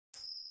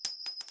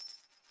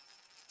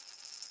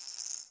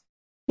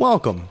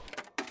Welcome.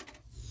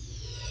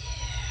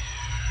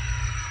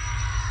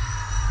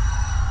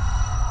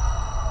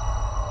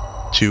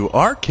 To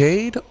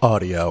Arcade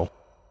Audio.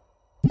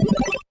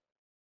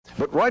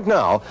 But right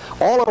now,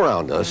 all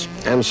around us,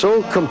 and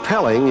so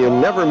compelling you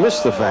never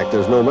miss the fact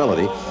there's no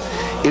melody,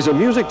 is a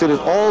music that is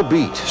all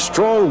beat,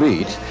 strong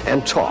beat,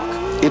 and talk.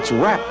 It's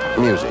rap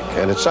music,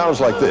 and it sounds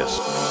like this.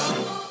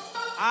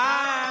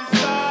 I'm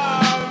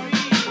sorry.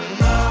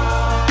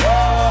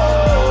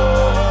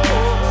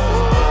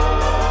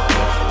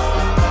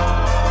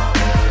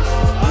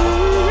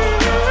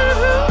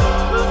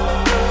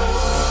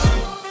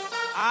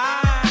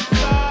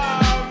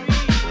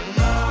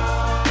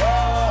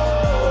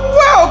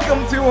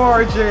 Welcome to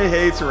RJ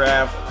Hates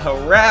Rap, a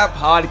rap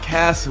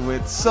podcast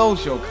with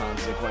social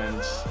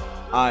consequence.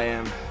 I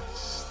am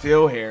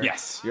still here.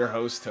 Yes. Your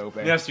host, Tope.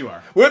 Yes, you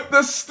are. With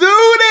the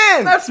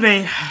student! That's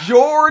me.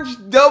 George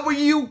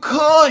W.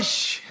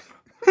 Cush.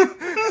 Yeah?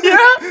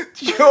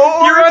 George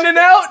You're running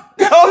out?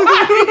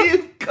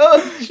 W.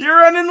 Cush. You're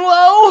running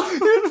low?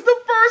 It's the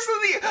first of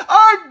the...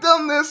 I've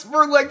done this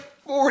for like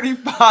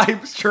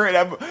 45 straight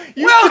episodes.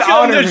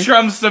 Welcome to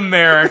Trump's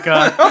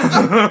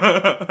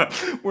America.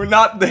 We're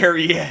not there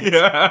yet.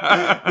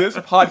 Yeah. This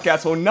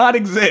podcast will not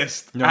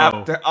exist No.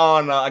 after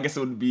on, I guess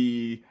it would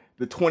be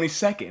the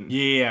 22nd.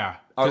 Yeah.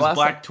 Our Because last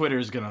Black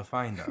Twitter's gonna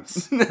find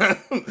us.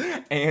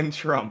 And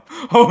Trump.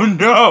 Oh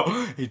no!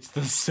 It's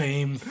the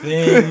same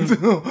thing.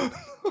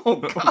 Oh,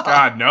 God. Oh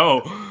God,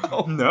 no.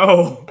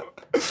 No.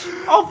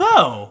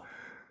 Although,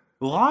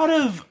 a lot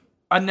of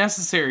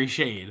unnecessary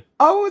shade.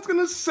 I was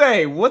gonna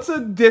say, what's the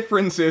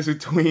differences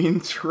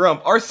between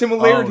Trump? Our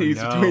similarities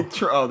Oh, no. between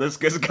Trump. Oh, this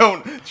is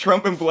going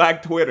Trump and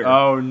Black Twitter.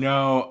 Oh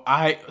no.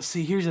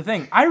 See, here's the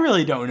thing. I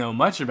really don't know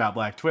much about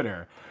Black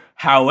Twitter.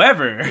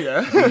 However,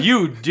 Yeah.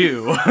 you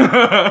do. We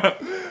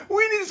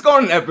need to go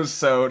on an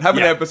episode. Have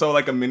an Yeah. episode,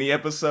 like a mini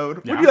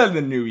episode. Yeah. We'll do that in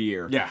the new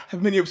year. Yeah. Have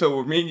a mini episode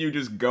where me and you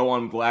just go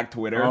on Black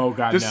Twitter. Oh,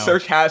 God, Just no.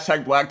 search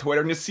hashtag Black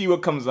Twitter and just see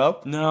what comes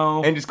up.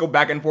 No. And just go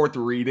back and forth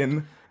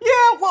reading.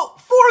 Yeah, well,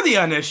 for the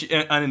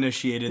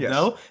uninitiated, Yes.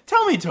 though,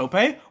 tell me, Tope,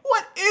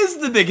 what is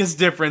the biggest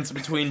difference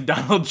between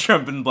Donald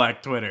Trump and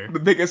Black Twitter? The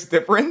biggest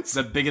difference?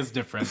 The biggest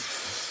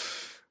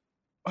difference.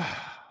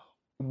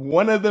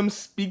 One of them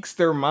speaks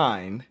their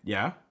mind,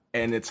 Yeah?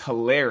 and it's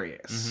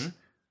hilarious. Mm-hmm.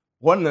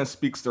 One of them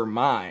speaks their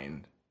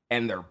mind,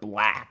 and they're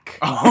black.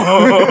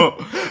 Oh,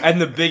 and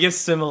the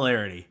biggest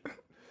similarity.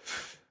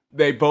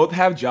 They both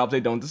have jobs they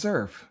don't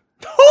deserve.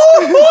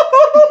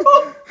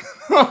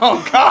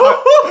 Oh, God.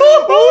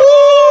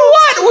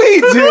 What we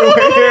do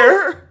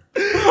here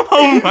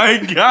Oh my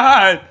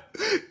God.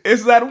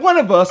 is that one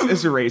of us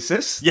is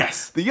racist.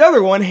 Yes. The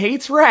other one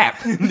hates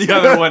rap. The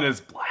other one is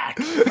black.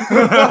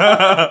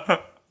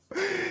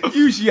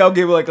 Usually I'll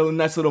give like a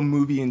nice little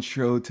movie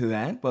intro to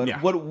that, but Yeah.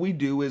 what we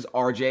do is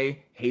RJ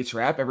hates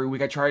rap. Every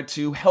week I try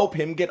to help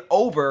him get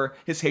over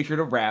his hatred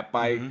of rap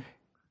by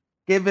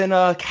giving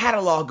a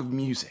catalog of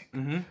music.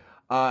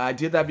 I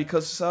did that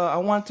because I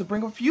wanted to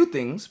bring up a few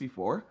things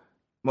before.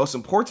 Most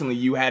importantly,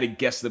 you had a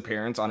guest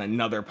appearance on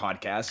another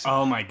podcast.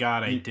 Oh my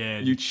God, I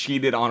did. You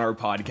cheated on our I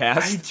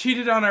podcast.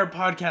 cheated on our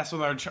podcast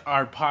with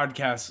our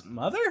podcast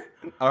mother?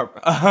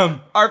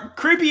 Our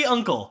Creepy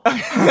uncle.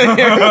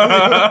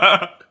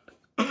 I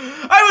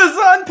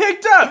was on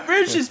Picked Up,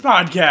 Bridges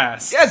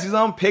podcast. Yes, he's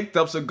on Picked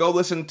Up, so go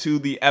listen to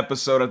the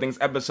episode. I think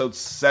it's episode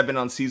 7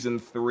 on season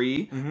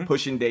 3,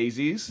 Pushing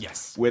Daisies.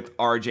 Yes. With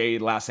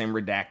RJ, last name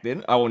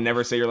redacted. I will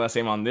never say your last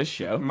name on this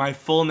show. My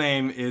full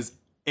name is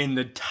in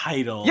the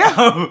title.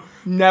 Yeah.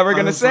 Never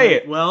gonna say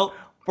it. Well,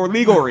 For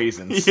legal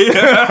reasons.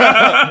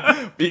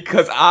 yeah.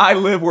 Because I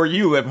live where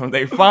you live. When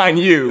they find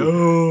you,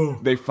 Oh,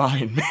 they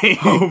find me.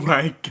 oh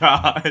my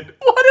God.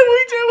 What do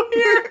we do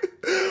here?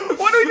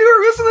 What do we do?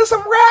 We're listening to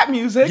some rap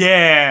music.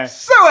 Yeah.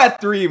 So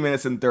at 3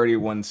 minutes and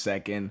 31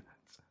 seconds,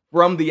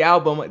 from the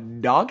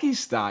album Doggy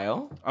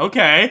Style.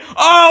 Okay.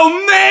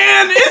 Oh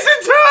man, is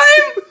it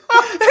time?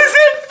 Is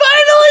it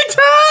finally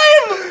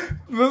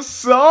time? The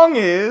song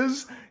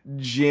is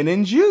Gin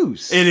and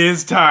Juice. It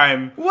is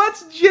time.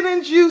 What's Gin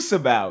and Juice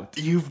about?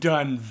 You've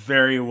done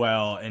very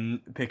well in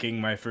picking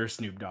my first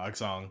Snoop Dogg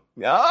song.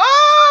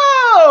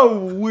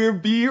 Oh, we'll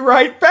be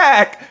right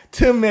back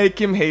to make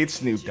him hate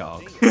Snoop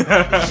Dogg.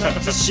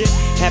 This shit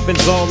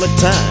happens all the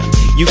time.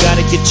 You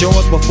gotta get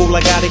yours, but fool,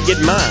 I gotta get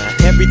mine.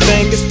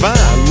 Everything is fine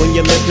when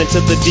you're listening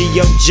to the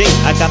D.O.G.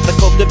 I got the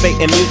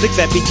cultivating music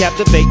that be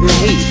captivating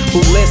he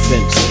who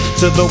listens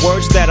to the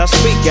words that I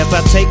speak as I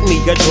take me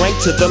a drink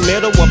to the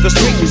middle of the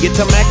street and get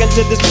to mackin'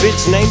 to this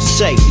bitch named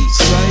Shady.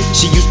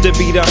 She used to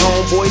be the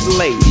homeboy's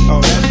lady.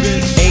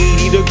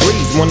 80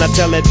 degrees when I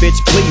tell that bitch,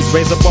 please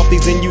raise up off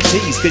these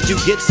NUTs, cause you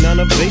get none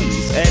of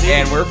these.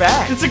 And we're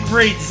back. It's a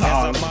great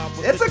song.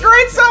 It's a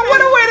great song. What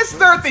a way to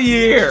start the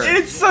year.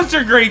 It's such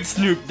a great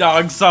Snoop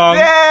Dogg song.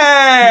 Yay!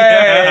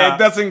 Yeah. It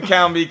doesn't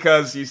count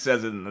because he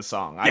says it in the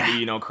song. I give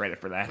you no credit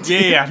for that.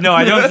 Yeah, no,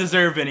 I don't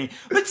deserve any.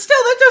 But still,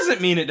 that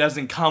doesn't mean it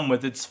doesn't come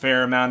with its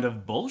fair amount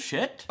of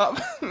bullshit. Well,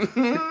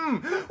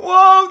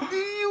 do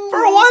you...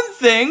 For one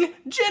thing,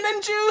 gin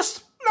and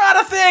juice,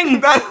 not a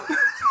thing.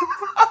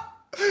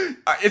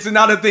 Is it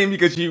not a thing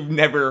because you've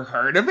never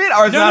heard of it,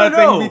 or is it No, not a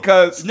thing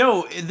because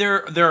no,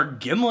 there are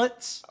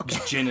gimlets,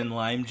 gin and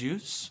lime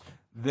juice.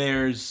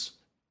 There's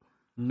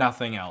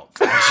nothing else.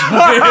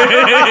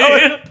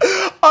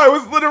 I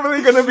was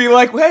literally gonna be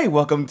like, "Hey,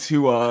 welcome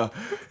to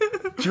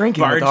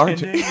drinking with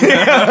RJ."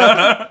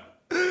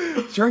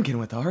 Bartending. Drinking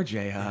with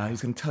RJ.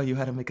 He's gonna tell you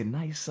how to make a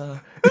nice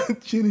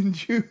gin and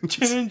juice.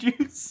 Gin and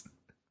juice.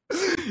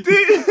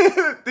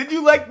 Did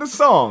you like the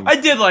song? I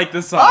did like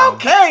the song.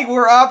 Okay,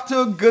 we're off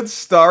to a good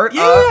start.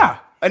 Yeah.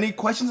 Any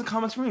questions and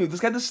comments from you? Let's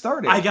get this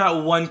started. I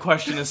got one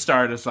question to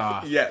start us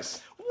off. Yes.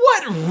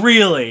 What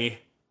really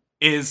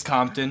is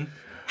Compton?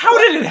 How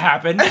did it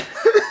happen?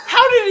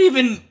 How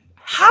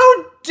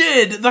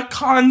did the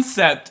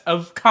concept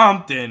of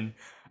Compton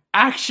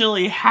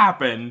actually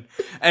happen?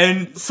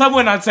 And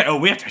someone would say, oh,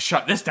 we have to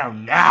shut this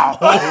down now.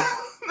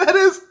 That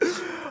is...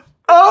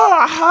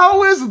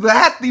 how is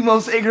that the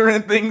most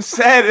ignorant thing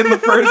said in the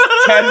first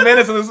 10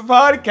 minutes of this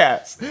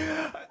podcast?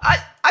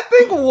 I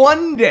think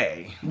one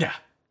day... Yeah.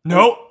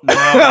 Nope.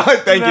 No.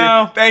 Thank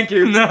No. you. Thank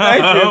you. No.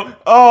 Thank you.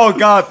 Oh,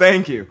 God,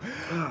 thank you.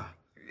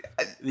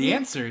 The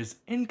answer is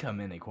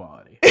income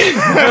inequality.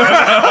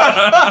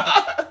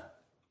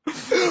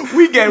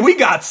 We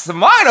got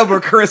smart over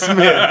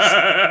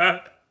Christmas.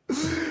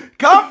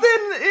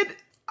 Compton,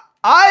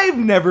 I've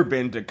never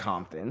been to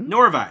Compton.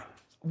 Nor have I.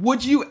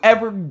 Would you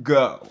ever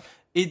go?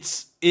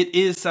 It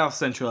is South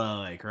Central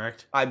LA,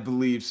 correct? I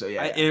believe so,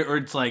 yeah. Or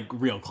it's like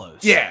real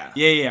close. Yeah.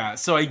 Yeah.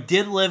 So I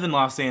did live in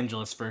Los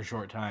Angeles for a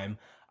short time.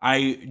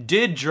 I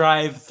did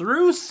drive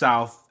through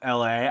South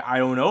LA. I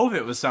don't know if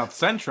it was South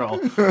Central,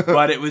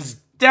 but it was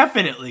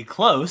definitely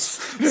close.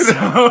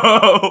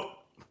 So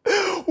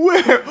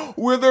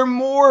Were there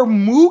more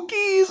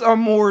Mookies or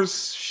more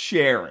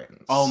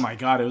Sharons? oh my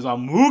god, it was all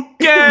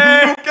Mookie.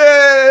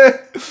 Okay.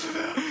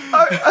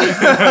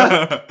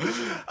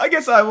 I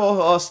guess I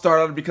will start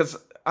on it because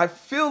I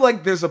feel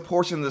like there's a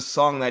portion of this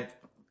song that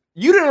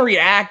you didn't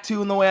react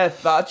to in the way I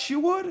thought you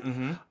would.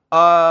 Mm-hmm.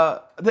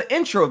 The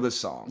intro of the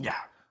song. Yeah.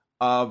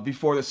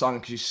 Before the song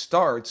actually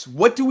starts,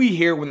 what do we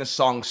hear when the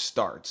song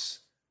starts?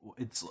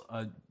 It's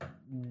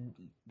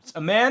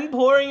a man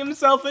pouring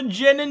himself a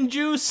gin and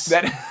juice.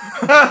 That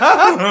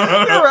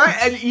right,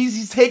 and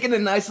he's taking a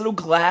nice little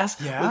glass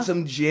with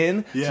some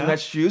gin, some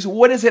nice juice.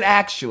 What is it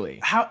actually?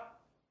 How?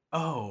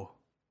 Oh,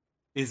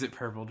 is it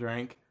purple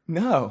drink?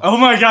 No. Oh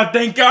my god,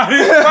 thank god,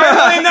 it's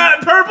finally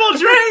not purple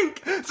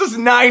drink! This is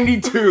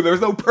 92. There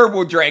was no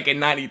purple drink in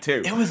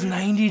 92. It was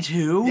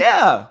 92?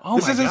 Yeah. Oh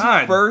this my is God.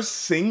 his first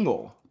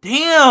single.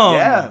 Damn!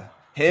 Yeah.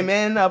 Him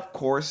and, of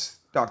course,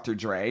 Dr.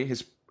 Dre,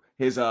 his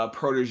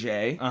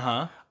protege.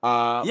 Uh-huh.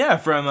 Yeah,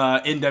 from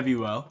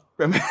NWO.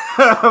 From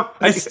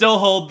I still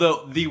hold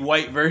the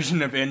white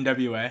version of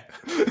NWA.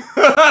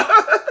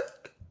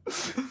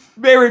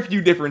 Very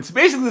few differences.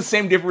 Basically, the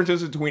same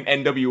differences between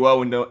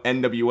NWO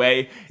and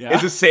NWA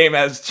is the same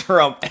as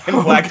Trump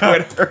and Black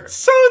Twitter.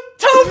 So,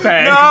 Tope!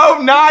 No,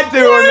 not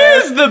doing What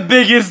this. is the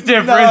biggest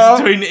difference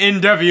between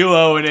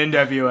NWO and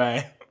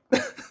NWA?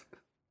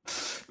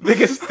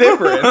 Biggest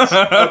difference?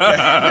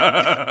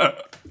 Okay.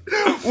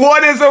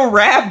 One is a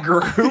rap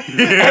group,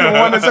 and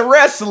one is a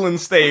wrestling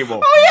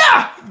stable. Oh,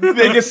 yeah!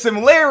 Biggest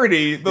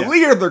similarity, the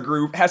leader of the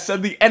group has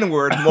said the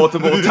N-word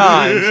multiple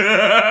times.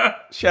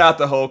 Shout out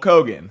to Hulk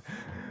Hogan.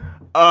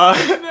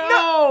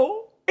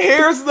 No!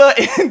 Here's the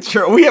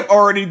intro. We have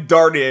already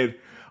darted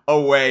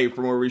away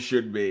from where we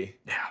should be.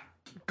 Yeah.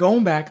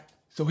 Going back,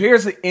 so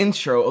here's the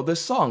intro of the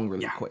song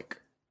really quick.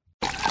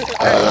 I'm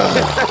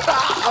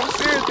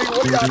serious, nigga.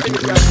 What y'all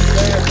niggas got to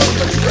say?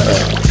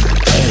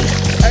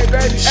 Hey,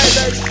 baby.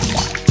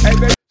 Hey,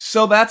 baby.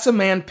 So that's a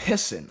man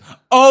pissing.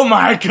 Oh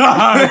my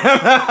god!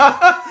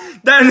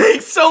 That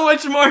makes so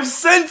much more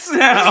sense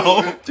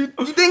now! Do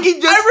you think he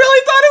just... I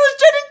really thought it was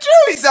gin and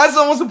juice! That's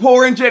almost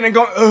pouring gin and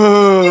going,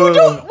 ugh. You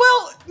don't...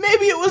 Well,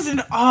 maybe it was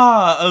an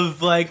awe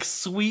of, like,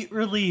 sweet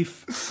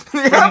relief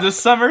from the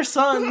summer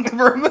sun.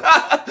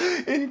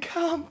 In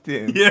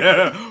Compton.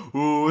 Yeah.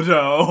 Ooh,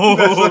 no.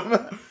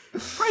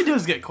 Probably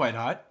does get quite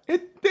hot.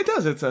 It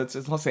does.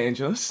 It's Los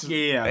Angeles.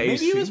 Yeah. AC.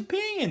 Maybe he was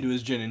peeing into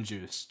his gin and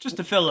juice just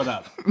to fill it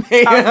up.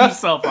 Top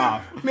himself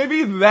off.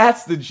 Maybe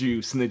that's the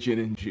juice in the gin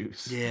and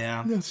juice.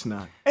 Yeah. No, it's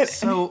not.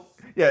 So...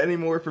 Any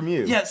more from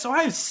you? Yeah, so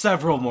I have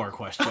several more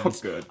questions. Oh,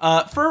 good.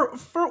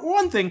 For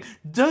one thing,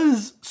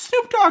 does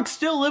Snoop Dogg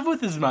still live with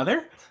his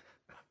mother?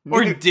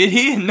 Or did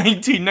he in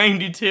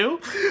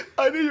 1992?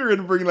 I knew you were going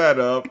to bring that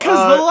up.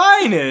 Because the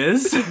line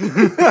is...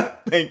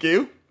 Thank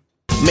you.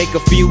 Make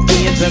a few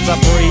wins as I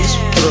breeze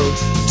through.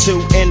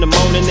 2 in the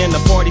morning and the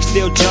party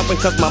still jumping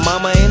cause my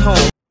mama ain't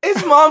home.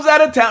 His mom's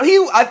out of town.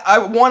 I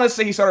want to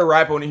say he started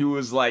rapping when he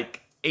was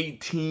like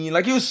 18.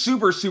 Like he was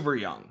super, super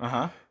young.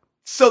 Uh-huh.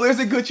 So there's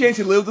a good chance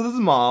he lived with his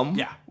mom.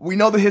 Yeah. We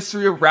know the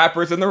history of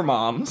rappers and their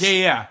moms.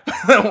 Yeah.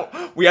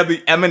 We have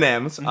the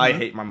Eminems, I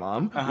hate my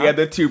mom. We have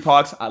the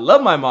Tupacs, I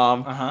love my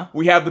mom.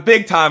 We have the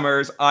big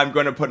timers, I'm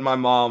going to put my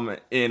mom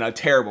in a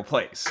terrible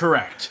place.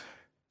 Correct.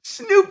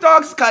 Snoop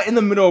Dogg's kind of in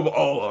the middle of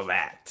all of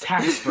that.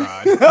 Tax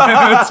fraud.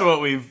 That's what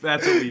we've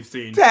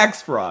seen.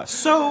 Tax fraud.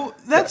 So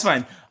that's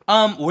fine.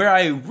 Where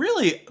I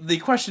really, the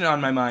question on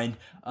my mind,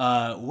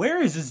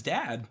 where is his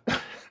dad?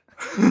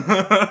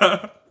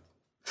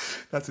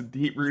 That's a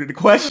deep-rooted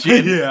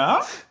question,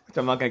 Yeah? which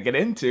I'm not going to get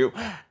into.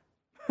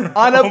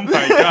 Oh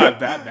my god,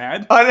 that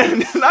bad?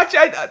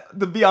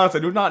 To be honest, I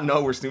do not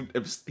know where Snoop,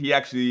 if he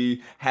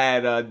actually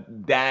had a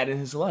dad in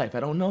his life. I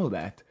don't know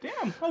that.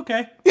 Damn,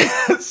 okay.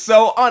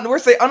 So, we're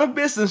saying on a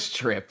business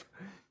trip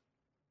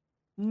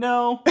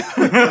No.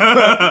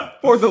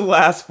 for the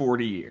last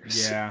 40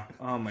 years. Yeah,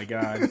 oh my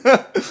god.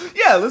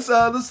 Yeah, let's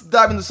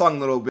dive into the song a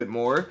little bit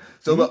more.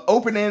 So the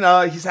opening,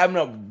 he's having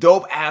a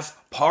dope ass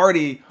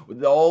party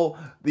with all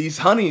these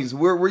honeys.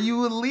 Were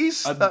you at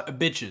least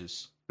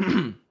Bitches.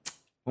 one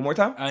more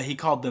time? He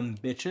called them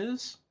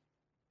bitches?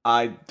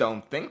 I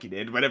don't think he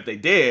did, but if they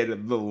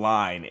did, the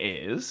line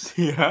is.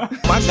 Yeah.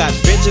 I got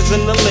bitches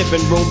in the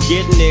living room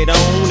getting it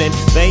on, and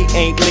they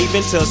ain't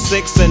leaving till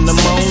 6 in the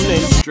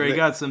morning. Dre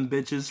got some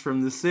bitches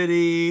from the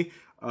city.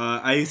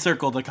 I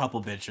circled a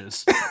couple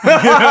bitches.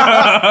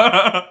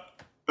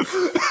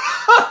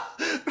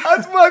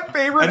 That's my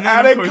favorite And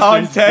out then, of of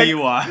course, there's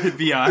context.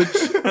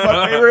 Biatch.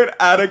 My favorite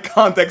out of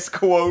context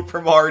quote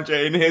from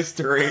RJ in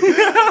history.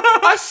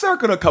 I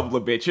circled a couple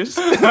of bitches.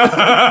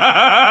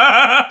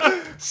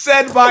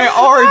 Said by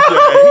RJ.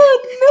 Oh,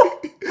 no.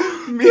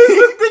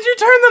 Did you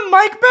turn the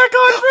mic back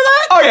on for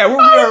that? Oh yeah,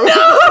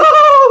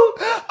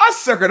 I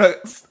circled a.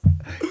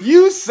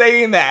 You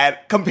saying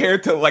that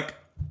compared to like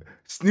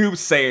Snoop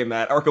saying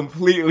that are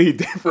completely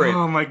different.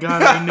 Oh my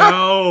god, I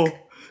know.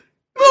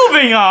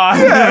 Moving on.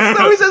 Yeah,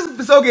 so he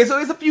says, so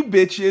he's a few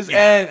bitches,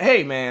 and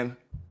hey man,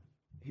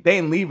 they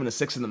ain't leaving at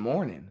 6 in the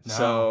morning.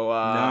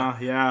 No,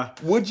 yeah.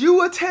 Would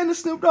you attend a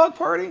Snoop Dogg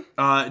party?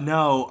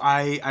 No,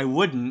 I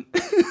wouldn't.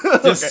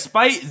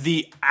 Despite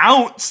the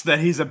ounce that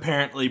he's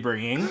apparently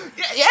bringing.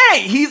 Yeah,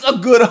 he's a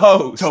good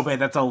host. Tope,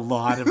 that's a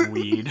lot of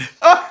weed.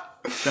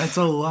 That's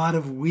a lot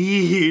of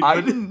weed.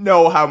 I didn't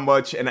know how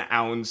much an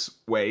ounce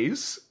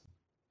weighs.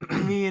 I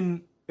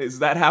mean, Is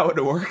that how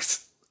it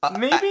works?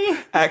 maybe?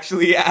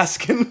 Actually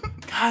asking.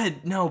 God,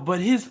 no, but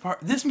this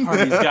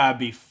party's gotta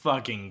be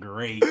fucking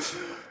great.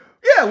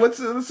 Yeah, what's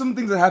some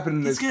things that happen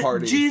in this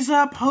party? G's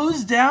up,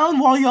 hose down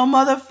while y'all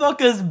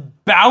motherfuckers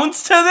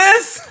bounce to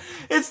this?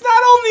 It's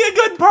not only a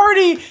good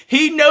party,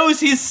 he knows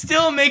he's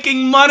still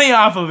making money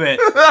off of it.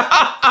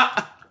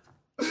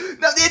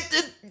 No,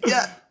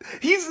 yeah,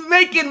 he's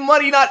making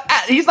money.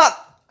 He's not.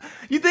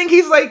 You think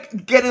he's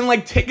like getting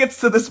like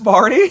tickets to this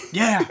party?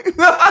 Yeah.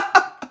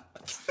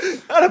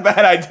 Not a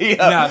bad idea.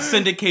 Yeah,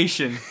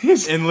 syndication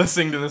in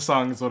listening to the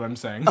song is what I'm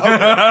saying.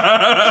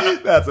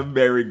 That's a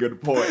very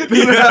good point.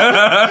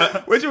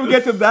 Which we'll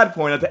get to that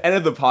point at the end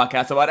of the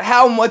podcast about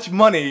how much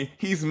money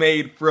he's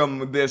made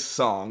from this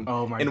song.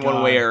 Oh my in God.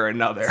 one way or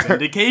another.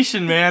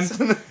 Syndication, man.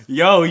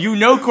 Yo, you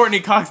know Courtney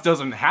Cox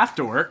doesn't have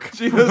to work.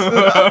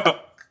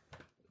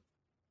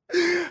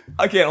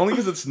 Again, only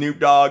because it's Snoop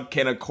Dogg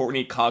can a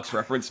Courtney Cox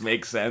reference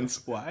make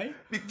sense. Why?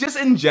 Just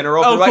in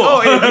general. Oh, if you're cool.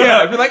 like, oh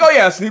yeah. If you're like, oh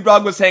yeah, Snoop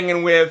Dogg was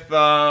hanging with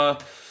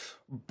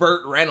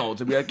Burt Reynolds,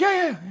 and be like,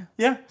 yeah.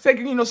 Yeah. It's like,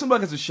 Snoop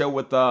Dogg has a show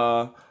with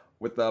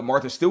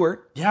Martha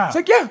Stewart. Yeah. It's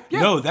like, yeah.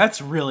 No,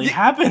 that's really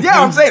happening.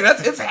 Yeah, I'm saying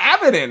it's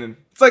happening.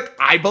 It's like,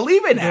 I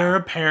believe it now. They're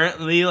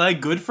apparently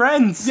like good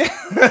friends.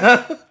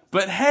 Yeah.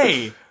 But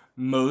hey,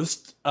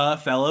 most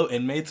fellow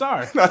inmates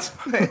are.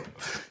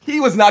 He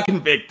was not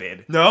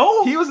convicted.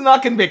 No? He was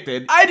not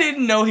convicted. I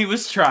didn't know he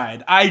was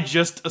tried. I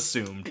just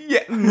assumed.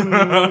 Yeah.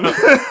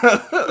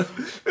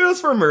 It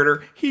was for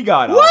murder. He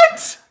got off.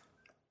 What?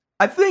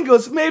 I think it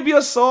was maybe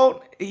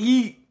assault.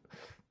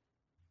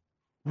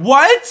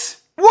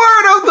 What?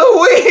 Word of the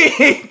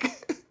week!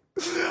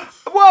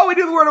 Well, we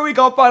do the word of the week.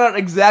 I'll find out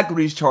exactly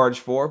what he's charged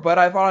for, but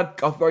I thought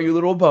I'll throw you a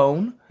little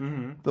bone.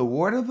 Mm-hmm. The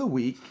word of the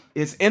week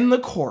is in the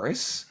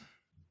chorus,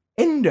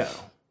 Indo.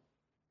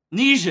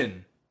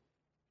 Nesian.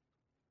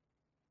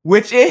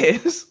 Which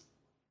is...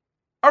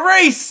 A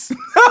race!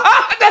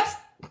 That's...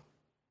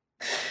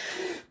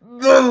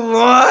 The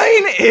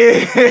line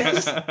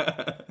is...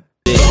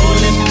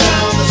 Rolling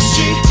down the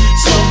street,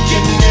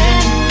 smoking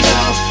Indo,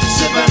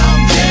 sipping on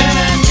gin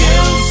and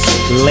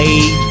juice.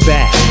 Laid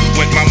back.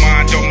 With my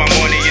mind on my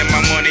money and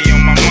my money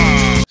on my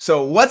mind.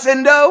 So what's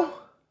Indo?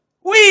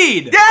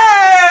 Weed!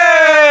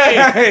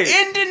 Yay!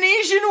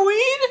 Indonesian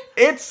weed?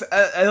 It's like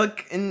I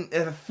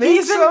think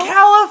He's so. in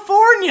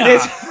California!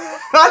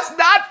 That's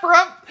not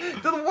from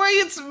the way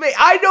it's made.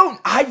 I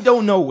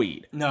don't know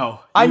weed. No.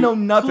 I know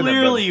nothing about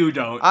Clearly it. you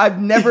don't. I've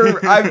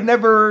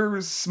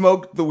never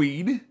smoked the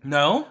weed.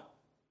 No?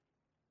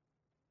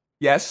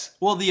 Yes.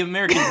 Well, the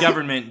American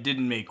government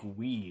didn't make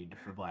weed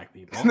for black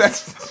people.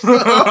 That's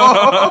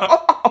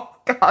oh,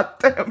 God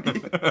damn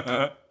you.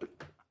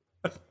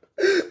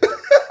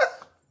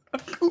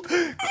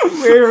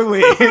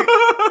 Clearly.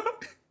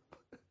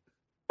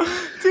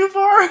 Too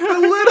far?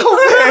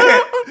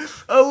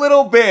 A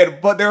little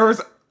bit, but there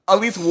was at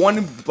least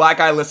one black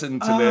guy listening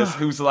to this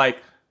who's like,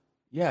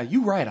 yeah,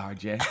 you right,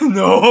 RJ.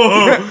 No.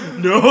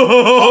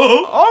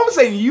 All I'm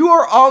saying, you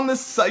are on the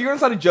side, you're on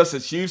the side of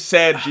justice. You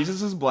said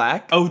Jesus is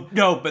black. Oh,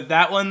 no, but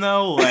that one,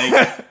 though,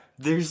 like,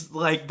 there's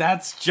like,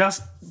 that's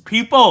just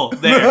people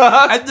there.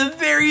 At the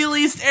very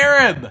least,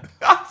 Arab.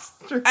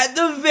 At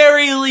the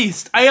very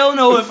least. I don't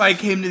know if I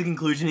came to the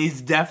conclusion he's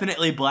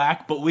definitely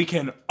black, but we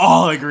can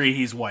all agree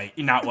he's white,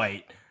 not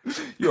white.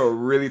 You're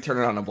really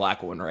turning on a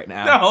black one right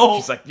now. No.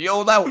 She's like,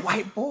 yo, that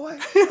white boy.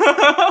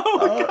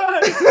 Oh,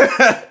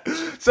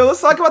 God. So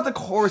let's talk about the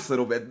chorus a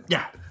little bit.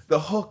 Yeah. The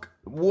hook,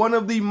 one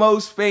of the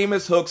most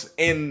famous hooks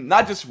in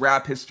not just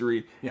rap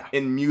history, Yeah.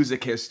 in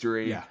music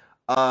history. Yeah.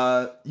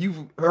 You've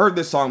heard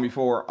this song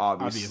before,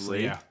 obviously.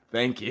 Obviously, yeah.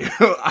 Thank you.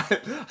 I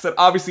said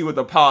obviously with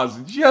a pause,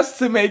 just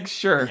to make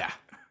sure. Yeah.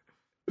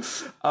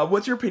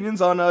 What's your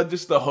opinions on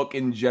just the hook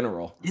in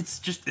general? It's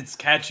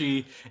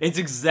catchy. It's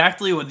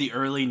exactly what the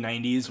early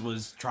 90s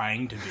was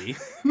trying to be.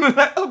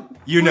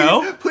 You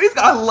know? Please,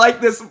 I like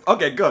this.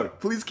 Okay, good.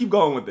 Please keep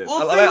going with this.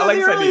 Well, I like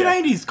the this early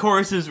idea. 90s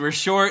choruses were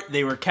short,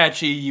 they were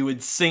catchy, you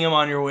would sing them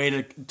on your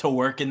way to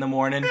work in the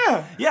morning.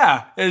 Yeah.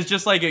 Yeah, it was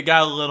just like, it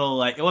got a little,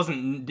 like,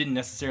 didn't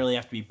necessarily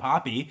have to be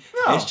poppy.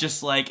 No. It's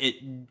just like,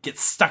 it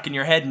gets stuck in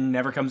your head and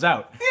never comes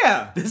out.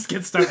 Yeah. This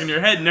gets stuck in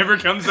your head and never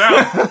comes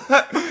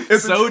out.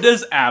 So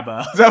does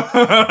ABBA.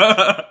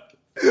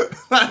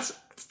 That's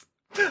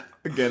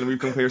again, we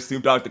compare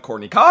Snoop Dogg to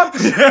Courtney Cox,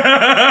 Snoop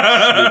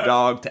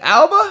Dogg to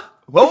Alba.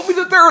 What will be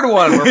the third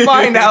one? We'll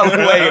find out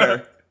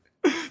later.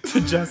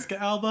 To Jessica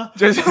Alba?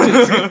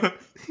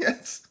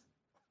 Yes.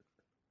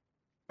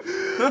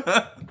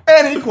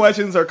 Any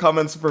questions or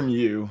comments from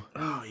you?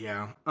 Oh,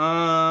 yeah.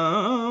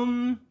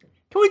 Can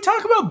we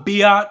talk about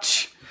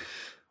biatch?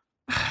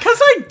 Because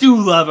I do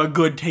love a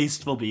good,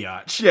 tasteful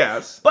biatch.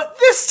 Yes. But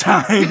this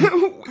time,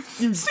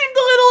 seemed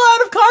a little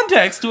out of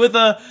context with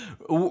a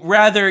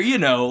rather,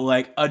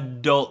 like,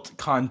 adult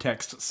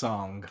context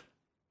song.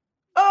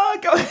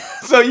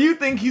 So you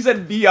think he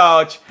said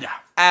biatch Yeah.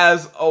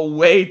 as a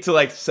way to,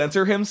 like,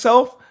 censor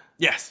himself?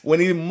 Yes. When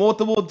he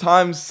multiple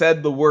times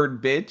said the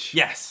word bitch?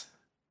 Yes.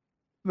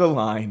 The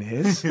line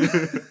is... Sipping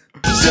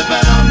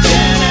on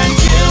gin and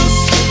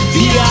juice,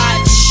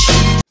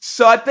 biatch.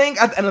 So I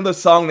think at the end of the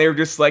song, they were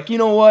just like, you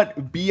know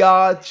what?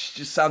 Biatch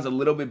just sounds a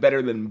little bit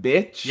better than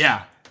bitch.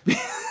 Yeah.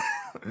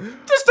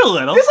 Just a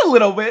little. Just a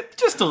little bit.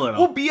 Just a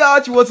little. Well,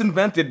 biatch was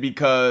invented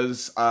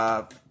because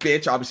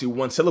bitch, obviously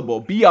one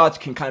syllable. Biatch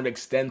can kind of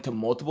extend to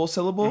multiple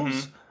syllables.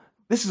 Mm-hmm.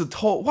 This is a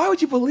total... Why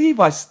would you believe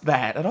us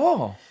that at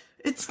all?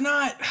 It's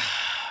not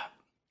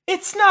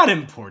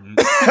important.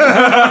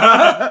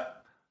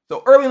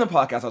 So early in the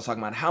podcast, I was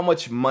talking about how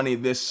much money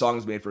this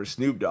song's made for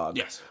Snoop Dogg.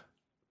 Yes.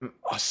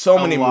 So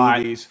many lot.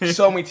 movies,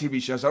 so many TV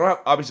shows.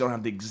 Obviously don't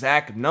have the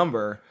exact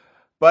number,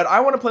 but I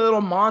want to play a little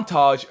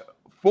montage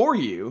for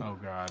you Oh,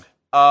 God.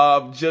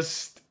 of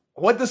just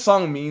what the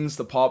song means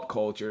to pop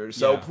culture.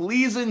 So Yeah.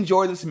 please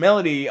enjoy this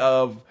melody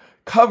of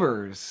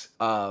covers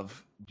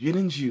of Gin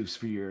and Juice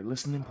for your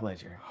listening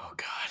pleasure. Oh,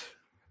 God.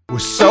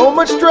 With so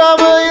much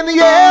drama in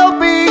the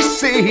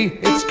LBC,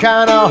 it's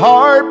kinda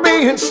hard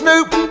being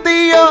Snoop,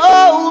 the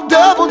old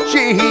double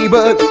G,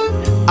 but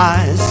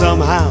I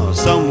somehow,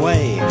 some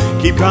way,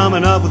 keep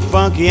coming up with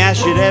funky ass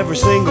shit every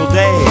single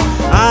day.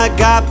 I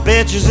got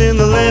bitches in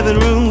the living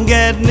room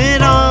getting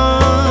it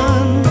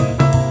on.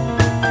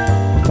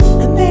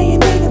 And they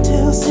ain't leaving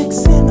till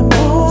 6 in the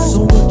morning. So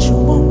what you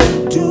want me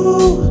to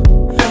do?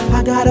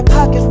 I got a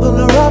pocket full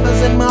of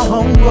rubbers and my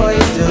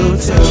homeboys do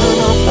too. Turn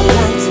off the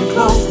lights and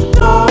close the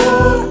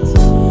doors,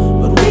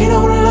 but we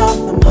don't love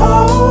them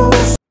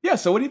hoes. Yeah,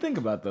 so what do you think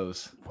about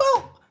those?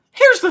 Well,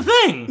 here's the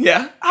thing.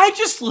 Yeah. I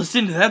just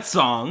listened to that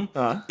song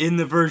in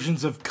the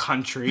versions of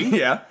country,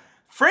 Yeah.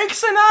 Frank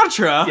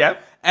Sinatra,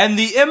 Yep. and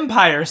the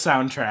Empire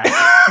soundtrack.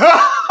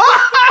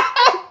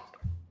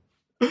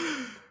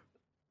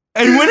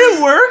 And when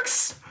it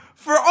works,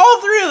 for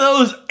all three of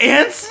those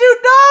and Snoop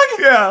Dogg,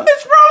 Yeah.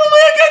 it's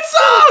probably a good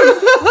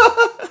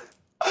song.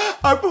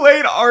 I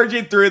played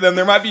RJ through them.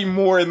 There might be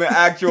more in the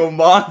actual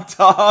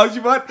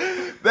montage, but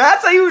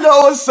that's how you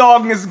know a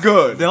song is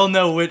good. They'll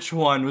know which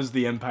one was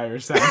the Empire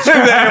They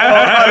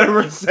soundtrack.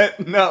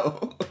 100%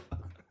 know.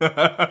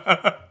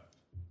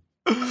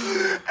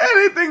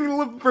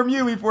 Anything from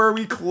you before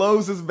we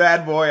close this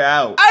bad boy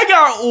out? I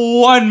got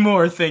one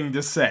more thing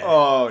to say.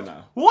 Oh no.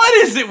 What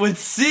is it with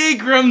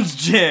Seagram's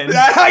Gin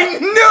I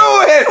knew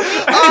it!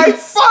 I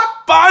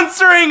fuck.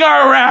 sponsoring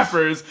our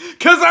rappers?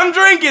 Cause I'm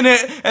drinking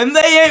it and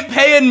they ain't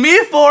paying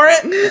me for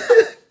it.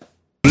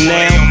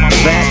 Now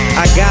that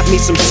I got me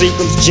some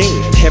Seagram's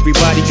gin,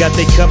 everybody got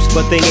their cups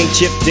but they ain't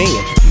chipped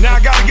in. Now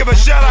I gotta give a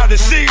shout out to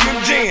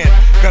Seagram's Gin,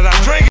 cause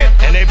I drink it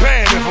and they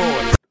paying me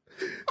for it.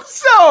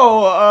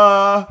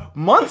 So,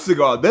 months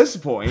ago at this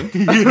point,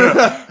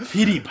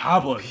 PD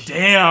Pablo,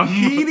 damn.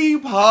 Petey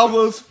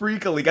Pablo's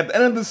Freak League at the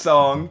end of the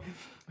song,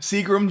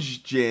 Seagram's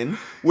Gin,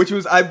 which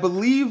was, I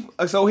believe,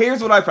 so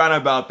here's what I found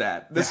out about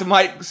that. This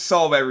might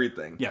solve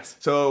everything. Yes.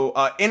 So,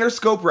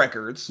 Interscope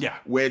Records, Yeah.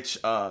 which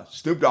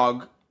Snoop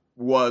Dogg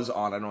was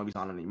on, I don't know if he's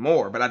on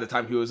anymore, but at the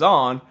time he was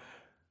on,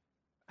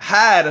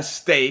 had a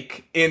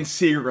stake in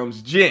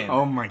Seagram's Gin.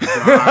 Oh my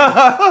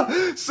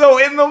god. So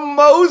in the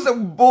most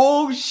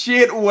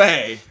bullshit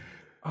way,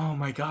 Oh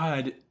my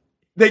god.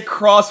 They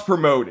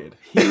cross-promoted.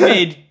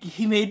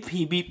 He made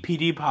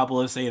PD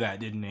Pablo say that,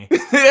 didn't he?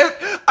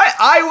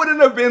 I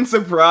wouldn't have been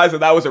surprised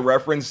if that was a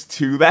reference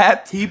to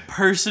that. He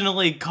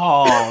personally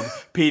called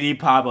PD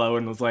Pablo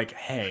and was like,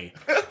 hey,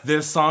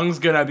 this song's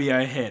gonna be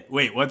a hit.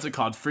 Wait, what's it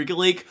called? Freak a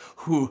Leak?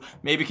 Who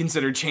maybe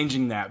consider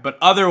changing that. But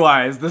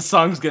otherwise, this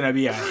song's gonna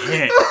be a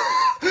hit.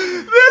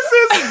 This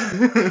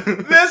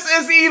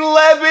is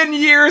 11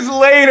 years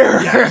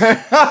later.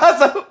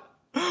 Yes.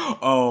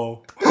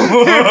 Oh.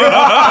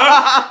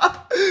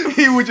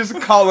 He would just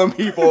call them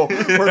people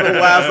for the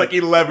last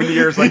 11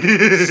 years,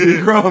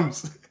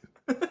 Seagrams.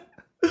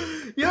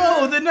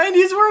 Yo, the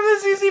 90s weren't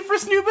as easy for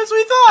Snoop as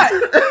we thought.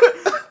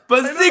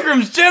 But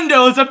Seagram's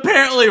Jimdo is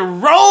apparently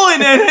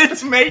rolling in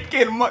it.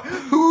 Making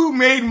who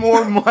made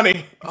more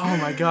money? Oh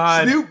my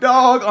god. Snoop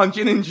Dogg on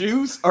Gin and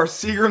Juice or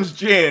Seagram's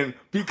Gin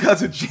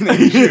because of Gin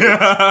and Juice?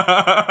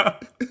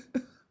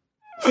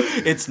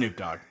 It's Snoop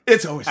Dogg.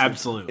 It's always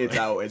absolutely. It's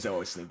always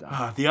Snoop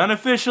Dogg. The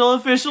unofficial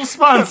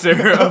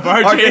sponsor of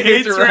RJ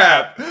Hates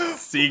Rap,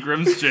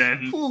 Seagram's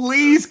Gin.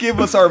 Please give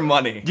us our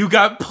money. You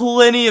got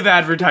plenty of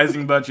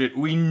advertising budget.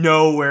 We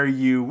know where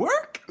you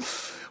work.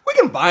 We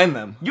can bind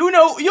them.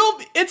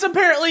 It's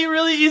apparently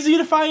really easy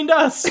to find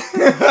us.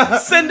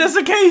 Send us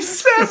a case.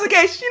 Send us a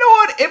case. You know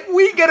what? If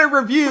we get a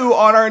review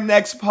on our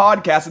next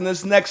podcast in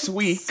this next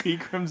week,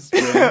 Seagram's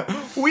Gin,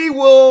 we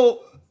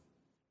will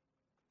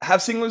have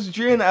Seagram's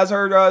Gin as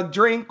our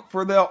drink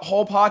for the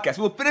whole podcast.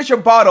 We'll finish a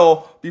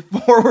bottle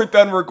before we're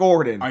done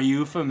recording. Are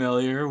you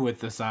familiar with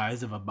the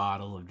size of a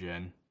bottle of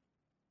gin?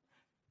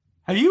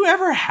 Have you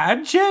ever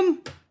had gin?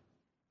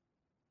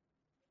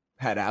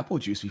 Had apple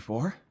juice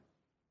before.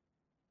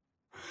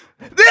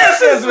 This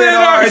has been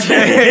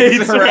RJ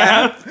Hates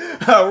Rap,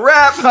 a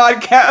rap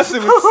podcast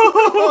with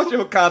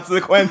social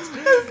consequence.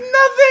 There's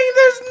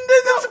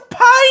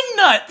pine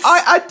nuts.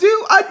 I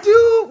do.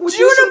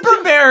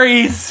 Juniper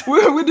berries.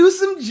 We do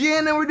some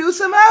gin and we do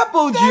some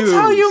apple juice. That's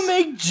how you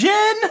make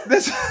gin.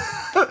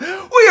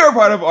 We are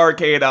part of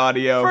Arcade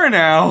Audio. For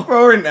now.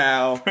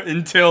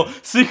 Until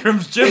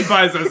Seagram's Gin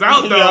buys us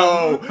out,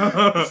 though.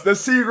 It's the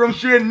Seagram's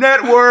Gin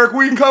Network.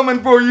 We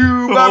coming for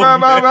you. Bye, bye,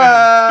 bye,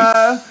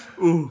 bye.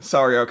 Ooh.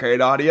 Sorry, Arcade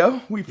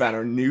Audio. We found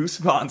our new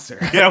sponsor.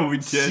 Yeah, we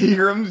did.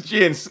 Seagram's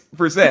Gin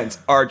presents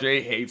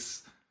RJ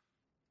Hates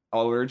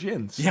all of our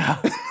gins. Yeah.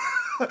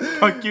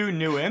 Fuck you,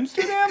 New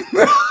Amsterdam?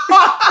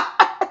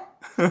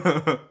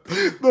 The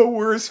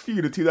worst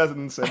feud of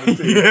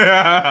 2017.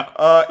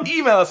 Yeah.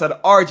 Email us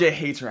at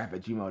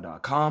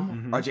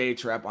rjhatesrap@gmail.com. RJ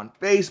Hates Rap on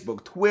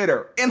Facebook,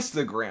 Twitter,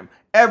 Instagram.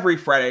 Every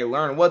Friday,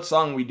 learn what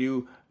song we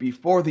do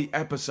before the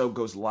episode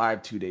goes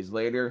live 2 days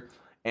later.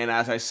 And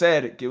as I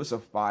said, give us a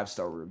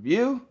 5-star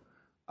review.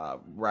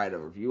 Write a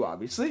review,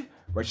 obviously.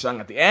 Write your song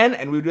at the end,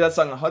 and we do that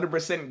song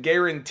 100%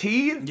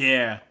 guaranteed.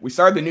 Yeah. We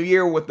started the new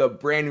year with a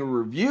brand new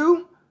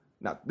review.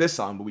 Not this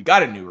song, but we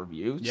got a new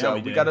review. Yeah, so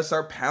we got to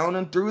start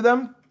pounding through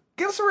them.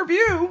 Give us a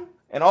review.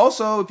 And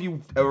also, if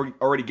you've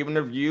already given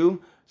a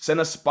review, send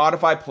a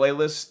Spotify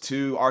playlist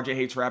to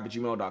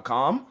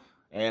rjhatesrap@gmail.com.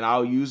 And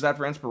I'll use that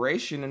for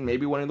inspiration, and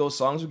maybe one of those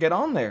songs will get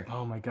on there.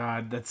 Oh my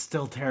god, that's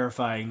still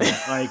terrifying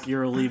that,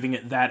 you're leaving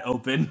it that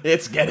open.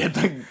 It's getting,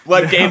 the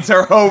floodgates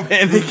are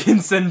open. They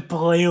can send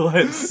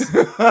playlists.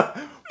 But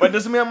it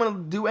doesn't mean I'm going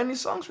to do any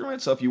songs from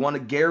it, so if you want to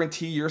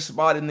guarantee your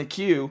spot in the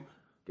queue,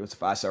 give us a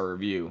 5-star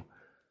review.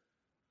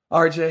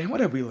 RJ, what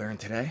have we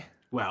learned today?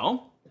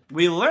 Well,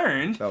 we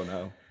learned... Oh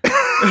no.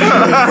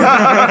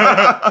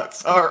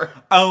 Sorry.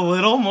 A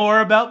little more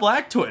about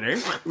Black Twitter.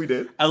 We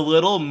did. A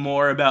little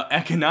more about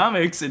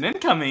economics and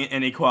income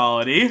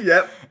inequality.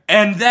 Yep.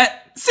 And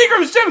that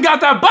Seagram's Gin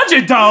got that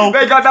budget, though.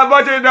 They got that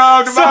budget,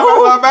 dog. So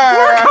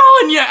we're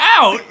calling you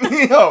out.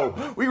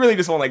 Yo, we really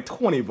just want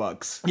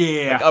 $20.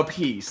 Yeah. A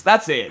piece.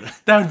 That's it.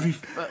 That would be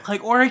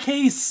or a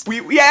case.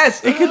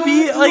 Yes. It could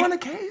be want a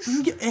case.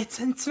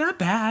 It's not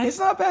bad. It's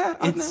not bad.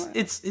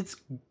 It's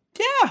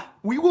yeah.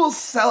 We will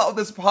sell out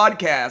this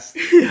podcast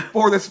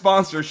for the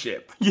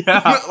sponsorship.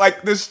 Yeah.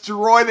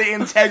 Destroy the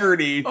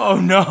integrity. Oh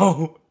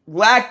no.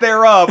 Lack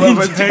thereof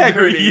of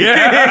integrity.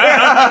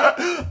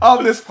 Yeah.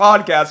 Of this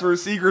podcast for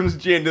Seagram's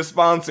Gin to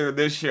sponsor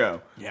this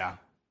show. Yeah.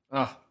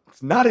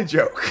 It's not a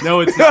joke.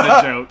 No, it's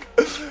not a joke.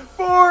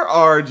 For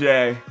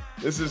RJ,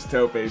 this is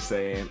Tope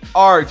saying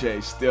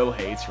RJ still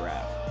hates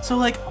rap.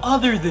 So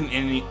other than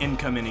any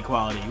income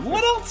inequality,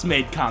 what else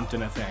made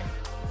Compton a thing?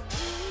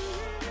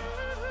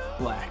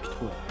 Black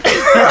Twitter.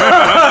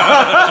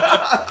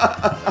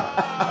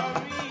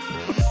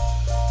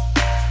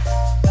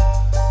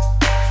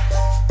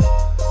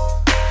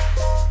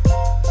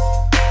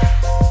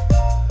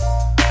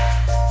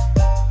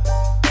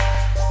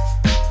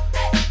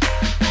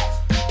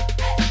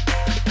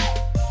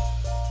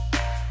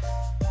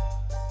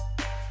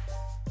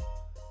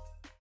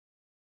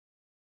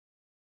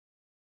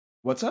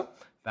 What's up?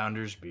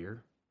 Founder's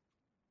Beer.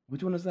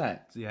 Which one is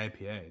that? It's the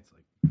IPA. It's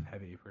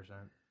heavy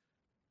 %.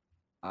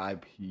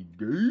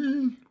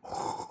 IPA.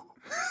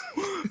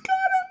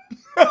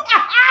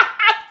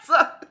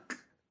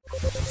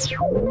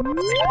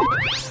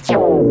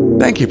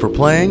 Thank you for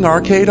playing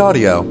Arcade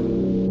Audio.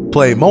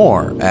 Play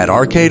more at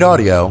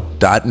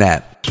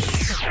arcadeaudio.net.